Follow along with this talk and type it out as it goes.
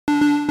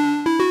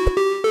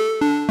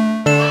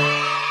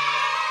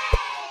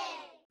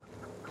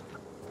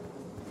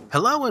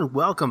Hello and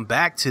welcome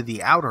back to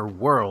the Outer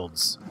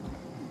Worlds.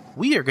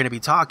 We are going to be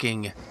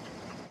talking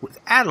with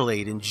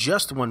Adelaide in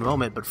just one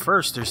moment, but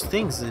first there's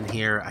things in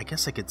here. I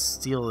guess I could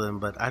steal them,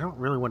 but I don't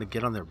really want to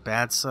get on their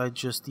bad side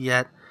just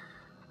yet.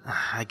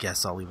 I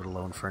guess I'll leave it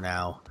alone for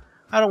now.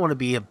 I don't want to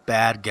be a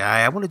bad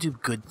guy. I want to do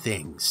good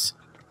things.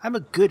 I'm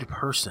a good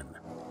person.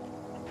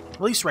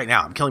 At least right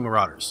now, I'm killing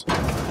marauders.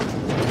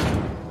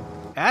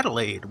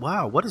 Adelaide,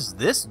 wow, what is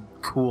this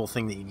cool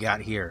thing that you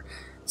got here?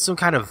 Some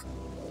kind of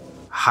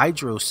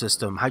hydro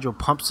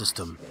pump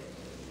system.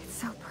 It's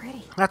so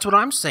pretty. That's what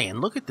I'm saying.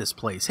 Look at this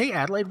place. Hey,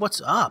 Adelaide,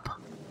 what's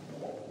up?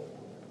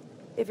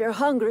 If you're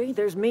hungry,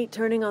 there's meat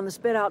turning on the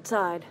spit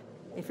outside.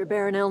 If you're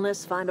bearing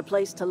illness, find a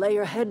place to lay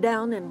your head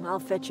down and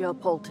I'll fetch you a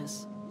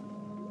poultice.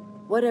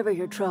 Whatever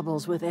your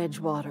troubles with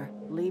Edgewater,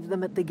 leave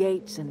them at the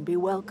gates and be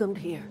welcomed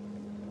here.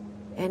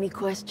 Any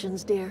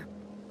questions, dear?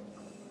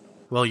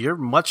 Well, you're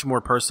much more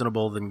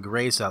personable than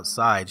Grace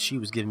outside. She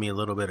was giving me a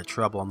little bit of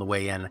trouble on the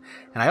way in.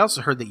 And I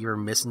also heard that you were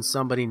missing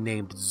somebody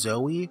named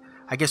Zoe.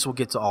 I guess we'll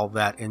get to all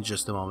that in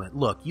just a moment.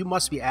 Look, you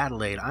must be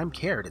Adelaide. I'm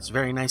Carrot. It's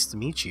very nice to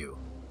meet you.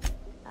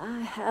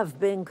 I have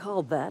been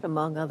called that,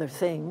 among other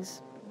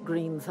things.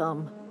 Green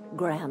Thumb,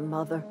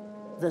 grandmother,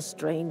 the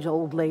strange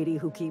old lady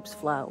who keeps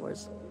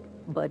flowers.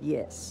 But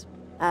yes,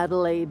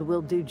 Adelaide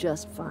will do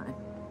just fine.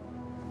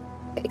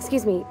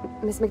 Excuse me,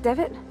 Miss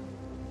McDevitt?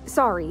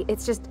 Sorry,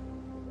 it's just...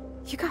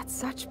 You got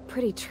such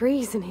pretty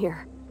trees in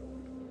here.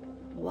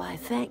 Why,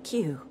 thank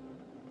you.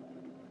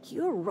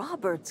 You're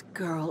Robert's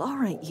girl,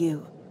 aren't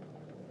you?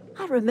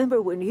 I remember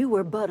when you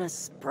were but a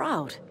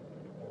sprout.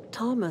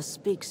 Thomas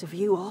speaks of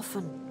you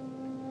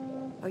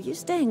often. Are you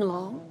staying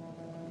long?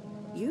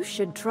 You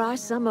should try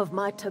some of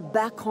my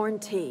tobaccorn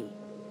tea.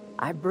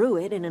 I brew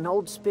it in an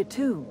old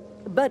spittoon,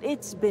 but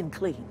it's been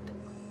cleaned.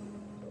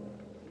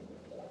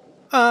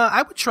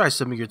 I would try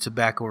some of your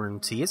tobacco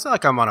and tea. It's not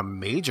like I'm on a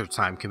major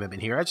time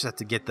commitment here. I just have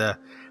to get the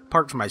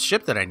part for my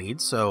ship that I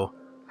need, so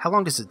how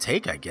long does it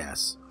take, I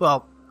guess?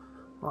 Well,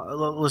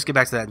 let's get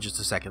back to that in just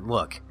a second.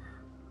 Look,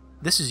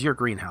 this is your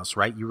greenhouse,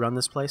 right? You run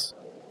this place?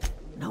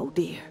 No,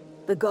 dear.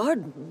 The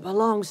garden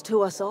belongs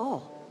to us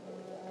all.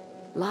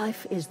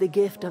 Life is the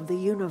gift of the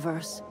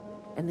universe,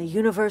 and the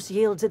universe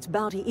yields its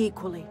bounty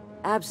equally,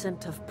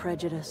 absent of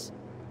prejudice.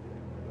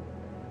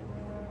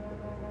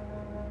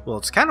 Well,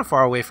 it's kind of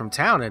far away from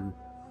town and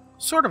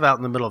sort of out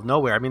in the middle of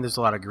nowhere. I mean, there's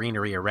a lot of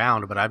greenery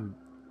around, but I'm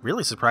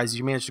really surprised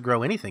you managed to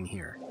grow anything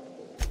here.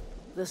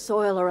 The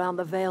soil around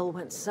the Vale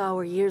went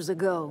sour years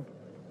ago,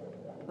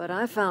 but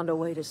I found a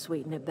way to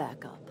sweeten it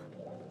back up.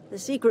 The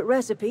secret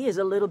recipe is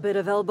a little bit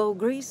of elbow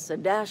grease, a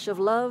dash of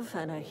love,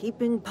 and a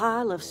heaping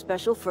pile of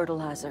special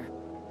fertilizer.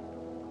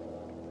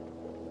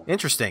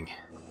 Interesting.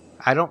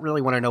 I don't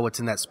really want to know what's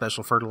in that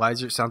special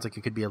fertilizer. It sounds like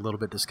it could be a little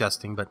bit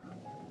disgusting, but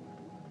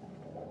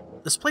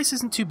this place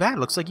isn't too bad.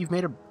 Looks like you've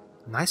made a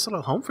nice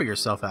little home for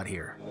yourself out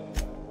here.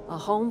 A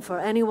home for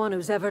anyone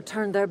who's ever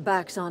turned their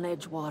backs on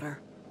Edgewater.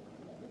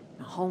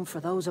 A home for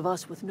those of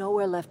us with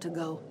nowhere left to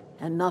go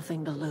and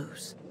nothing to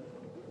lose.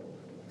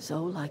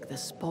 So, like the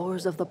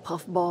spores of the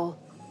puffball,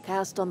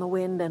 cast on the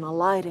wind and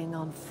alighting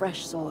on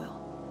fresh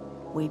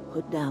soil, we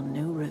put down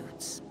new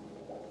roots.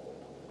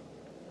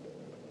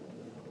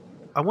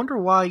 I wonder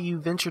why you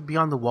ventured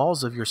beyond the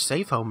walls of your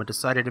safe home and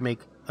decided to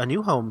make a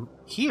new home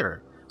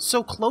here,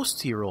 so close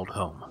to your old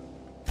home.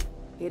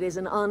 It is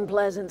an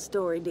unpleasant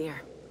story,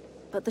 dear.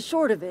 But the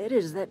short of it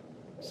is that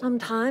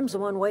sometimes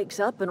one wakes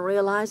up and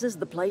realizes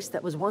the place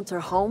that was once her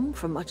home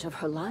for much of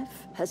her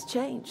life has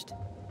changed.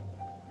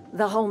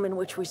 The home in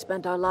which we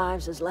spent our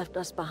lives has left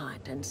us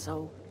behind, and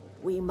so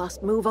we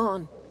must move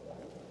on.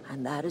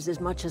 And that is as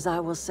much as I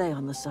will say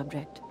on the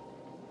subject.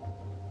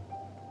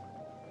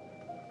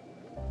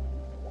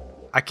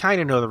 I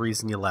kind of know the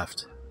reason you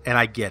left, and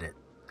I get it.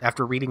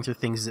 After reading through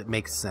things, it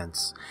makes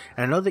sense.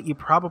 And I know that you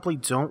probably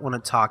don't want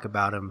to talk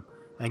about him,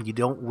 and you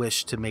don't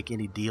wish to make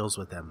any deals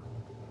with him.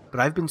 But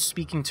I've been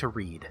speaking to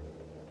Reed,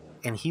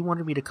 and he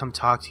wanted me to come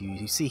talk to you.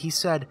 You see, he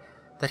said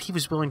that he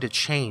was willing to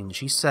change.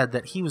 He said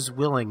that he was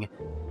willing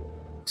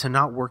to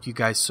not work you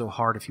guys so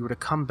hard if you were to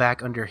come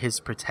back under his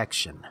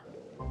protection.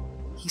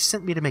 He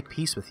sent me to make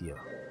peace with you.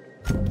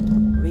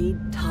 Reed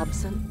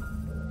Thompson?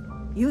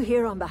 You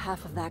here on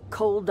behalf of that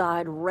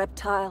cold-eyed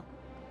reptile?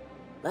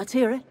 Let's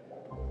hear it.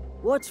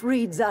 What's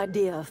Reed's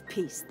idea of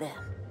peace, then?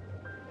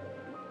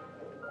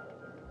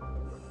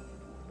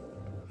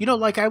 You know,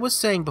 like I was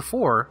saying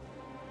before,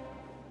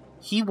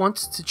 he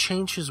wants to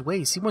change his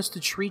ways. He wants to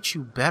treat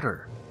you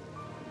better.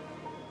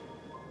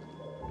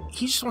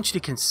 He just wants you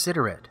to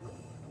consider it.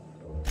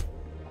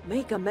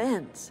 Make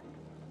amends?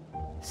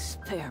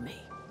 Spare me.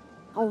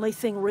 Only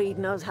thing Reed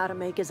knows how to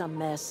make is a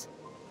mess.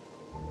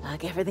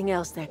 Like everything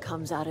else that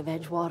comes out of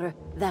Edgewater,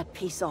 that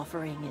peace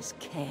offering is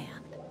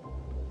canned.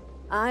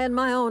 I and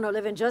my own are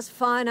living just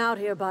fine out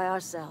here by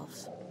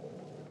ourselves.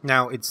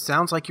 Now, it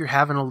sounds like you're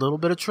having a little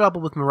bit of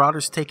trouble with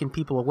marauders taking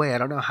people away. I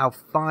don't know how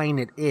fine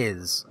it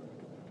is,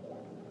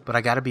 but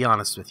I gotta be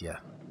honest with you.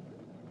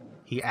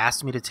 He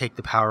asked me to take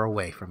the power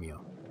away from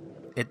you.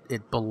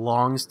 It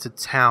belongs to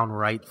town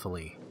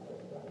rightfully.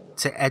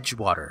 To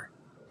Edgewater.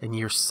 and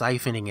you're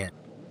siphoning it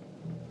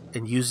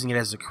and using it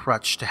as a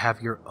crutch to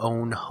have your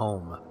own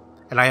home.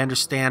 And I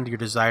understand your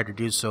desire to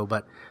do so,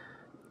 but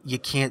you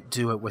can't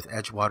do it with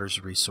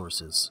Edgewater's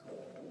resources.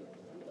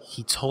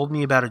 He told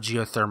me about a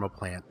geothermal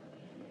plant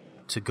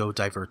to go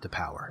divert the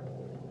power.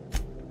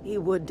 He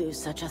would do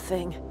such a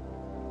thing.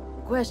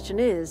 The question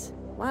is,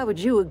 why would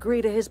you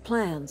agree to his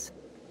plans?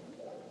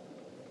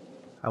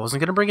 I wasn't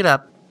going to bring it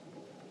up,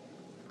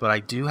 but I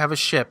do have a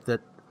ship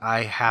that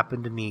I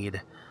happen to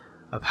need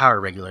a power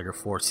regulator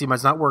for. See,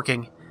 mine's not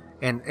working,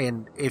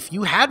 and if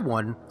you had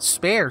one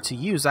spare to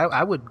use,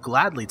 I would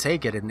gladly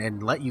take it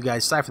and let you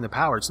guys siphon the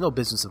power. It's no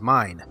business of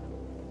mine.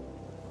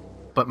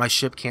 But my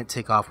ship can't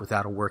take off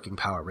without a working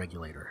power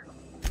regulator.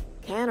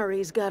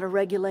 Cannery's got a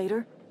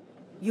regulator.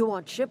 You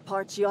want ship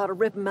parts, you ought to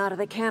rip them out of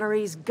the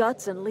cannery's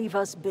guts and leave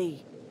us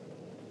be.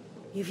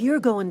 If you're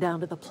going down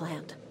to the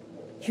plant,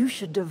 you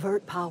should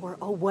divert power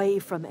away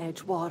from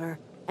Edgewater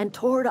and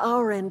toward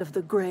our end of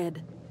the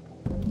grid.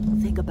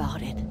 Think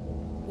about it.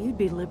 You'd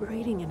be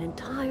liberating an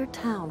entire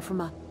town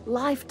from a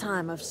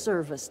lifetime of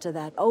service to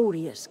that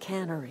odious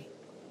cannery.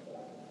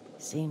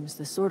 Seems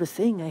the sort of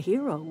thing a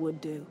hero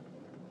would do.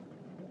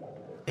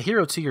 A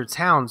hero to your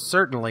town,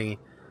 certainly,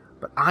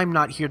 but I'm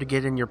not here to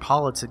get in your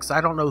politics.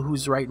 I don't know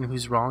who's right and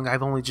who's wrong.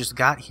 I've only just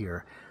got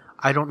here.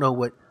 I don't know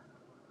what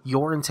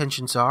your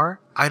intentions are.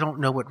 I don't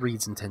know what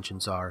Reed's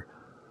intentions are.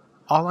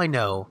 All I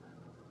know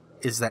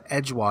is that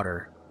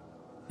Edgewater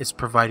is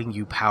providing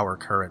you power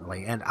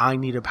currently, and I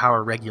need a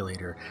power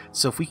regulator.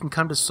 So if we can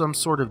come to some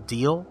sort of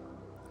deal,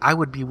 I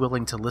would be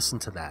willing to listen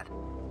to that.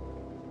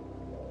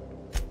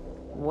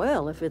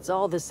 Well, if it's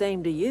all the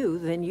same to you,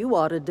 then you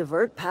ought to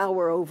divert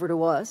power over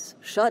to us,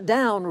 shut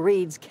down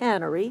Reed's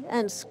cannery,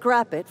 and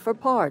scrap it for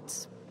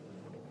parts.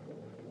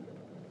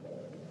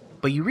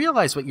 But you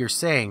realize what you're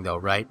saying, though,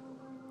 right?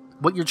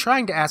 What you're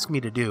trying to ask me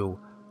to do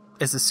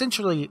is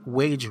essentially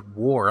wage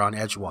war on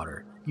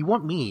Edgewater. You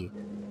want me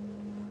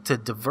to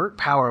divert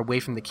power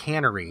away from the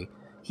cannery.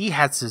 He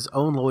has his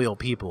own loyal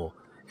people,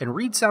 and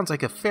Reed sounds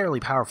like a fairly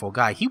powerful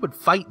guy. He would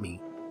fight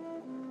me.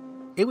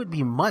 It would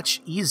be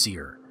much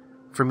easier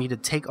for me to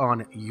take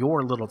on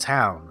your little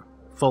town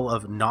full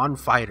of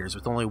non-fighters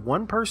with only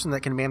one person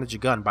that can manage a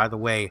gun. By the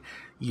way,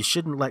 you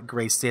shouldn't let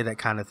Grace say that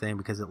kind of thing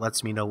because it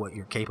lets me know what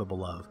you're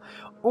capable of.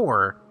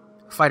 Or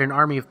fight an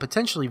army of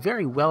potentially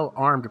very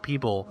well-armed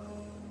people,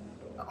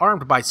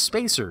 armed by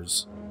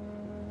spacers,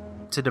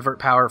 to divert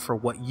power for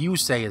what you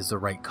say is the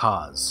right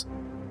cause.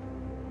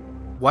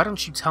 Why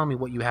don't you tell me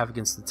what you have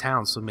against the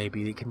town so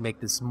maybe it can make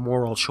this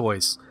moral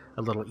choice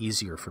a little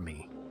easier for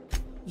me?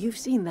 You've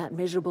seen that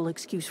miserable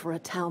excuse for a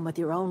town with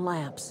your own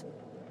lamps.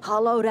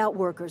 Hollowed out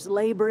workers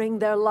laboring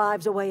their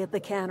lives away at the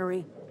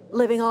cannery,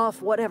 living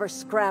off whatever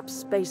scrap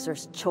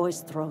Spacer's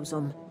choice throws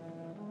them.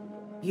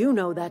 You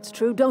know that's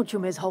true, don't you,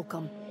 Ms.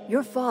 Holcomb?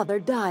 Your father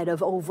died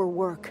of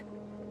overwork.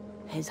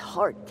 His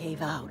heart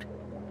gave out.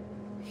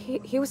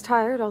 He was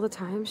tired all the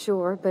time,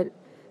 sure, but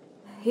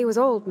he was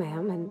old,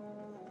 ma'am, and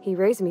he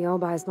raised me all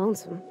by his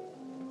lonesome.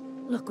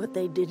 Look what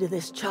they did to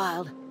this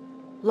child.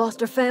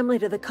 Lost her family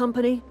to the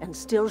company, and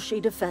still she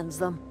defends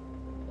them.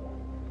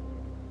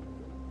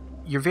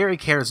 You're very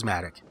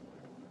charismatic.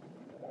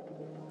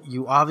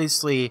 You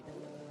obviously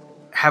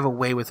have a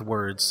way with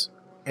words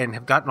and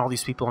have gotten all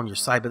these people on your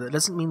side, but that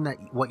doesn't mean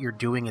that what you're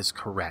doing is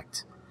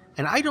correct.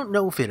 And I don't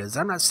know if it is.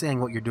 I'm not saying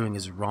what you're doing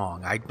is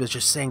wrong. I was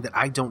just saying that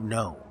I don't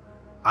know.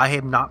 I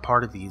am not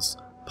part of these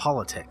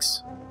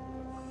politics.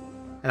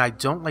 And I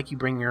don't like you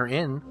bringing her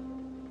in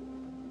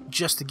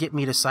just to get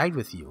me to side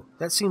with you.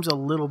 That seems a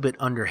little bit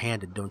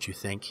underhanded, don't you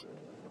think?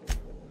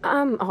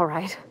 I'm all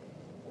right.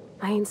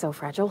 I ain't so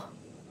fragile.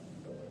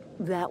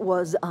 That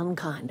was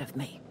unkind of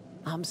me.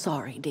 I'm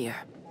sorry, dear.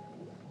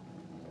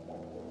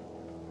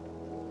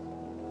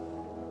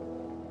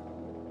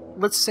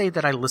 Let's say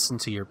that I listen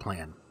to your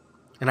plan,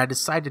 and I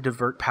decide to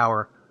divert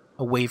power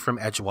away from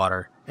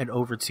Edgewater and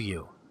over to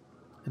you.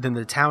 And then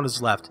the town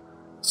is left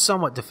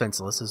somewhat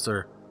defenseless as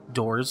their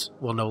doors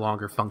will no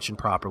longer function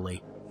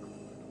properly.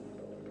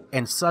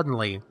 And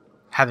suddenly,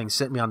 having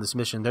sent me on this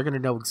mission, they're going to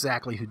know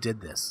exactly who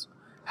did this.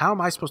 How am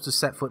I supposed to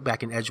set foot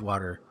back in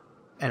Edgewater?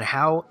 And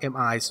how am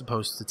I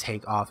supposed to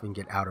take off and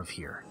get out of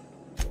here?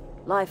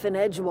 Life in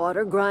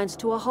Edgewater grinds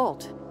to a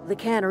halt. The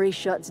cannery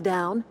shuts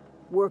down,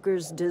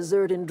 workers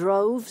desert in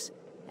droves,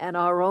 and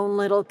our own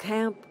little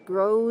camp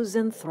grows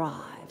and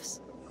thrives.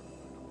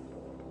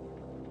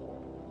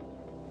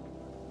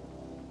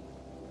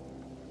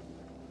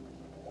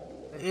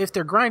 If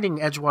they're grinding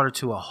Edgewater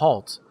to a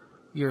halt,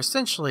 you're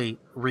essentially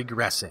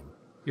regressing.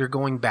 You're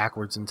going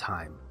backwards in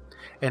time.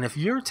 And if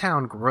your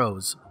town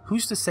grows,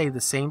 who's to say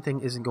the same thing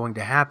isn't going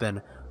to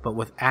happen, but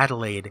with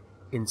Adelaide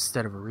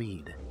instead of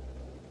Reed?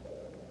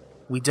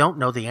 We don't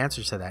know the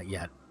answer to that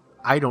yet.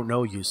 I don't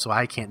know you, so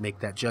I can't make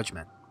that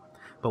judgment.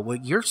 But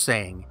what you're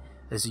saying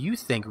is you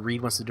think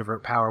Reed wants to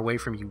divert power away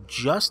from you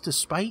just to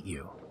spite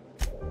you.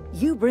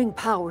 You bring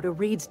power to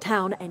Reed's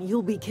town and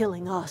you'll be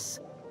killing us.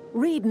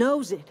 Reed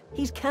knows it.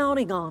 He's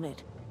counting on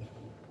it.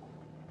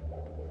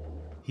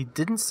 He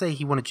didn't say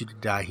he wanted you to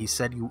die. He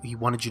said he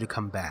wanted you to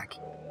come back.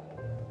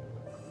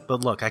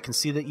 But look, I can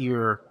see that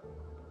you're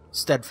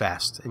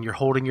steadfast and you're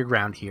holding your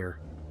ground here.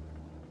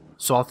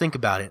 So I'll think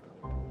about it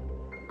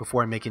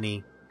before I make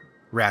any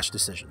rash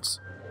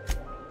decisions.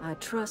 I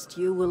trust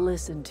you will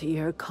listen to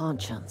your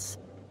conscience.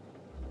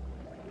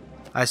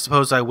 I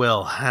suppose I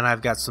will, and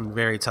I've got some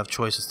very tough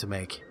choices to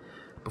make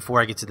before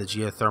I get to the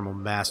geothermal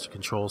master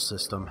control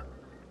system.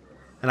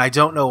 And I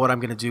don't know what I'm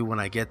going to do when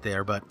I get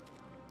there, but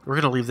we're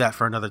going to leave that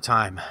for another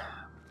time.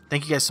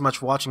 Thank you guys so much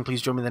for watching.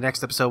 Please join me in the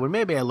next episode when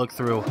maybe I look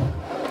through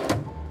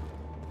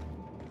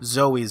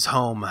Zoe's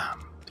home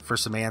for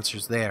some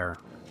answers there.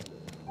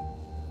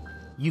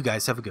 You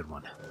guys have a good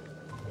one.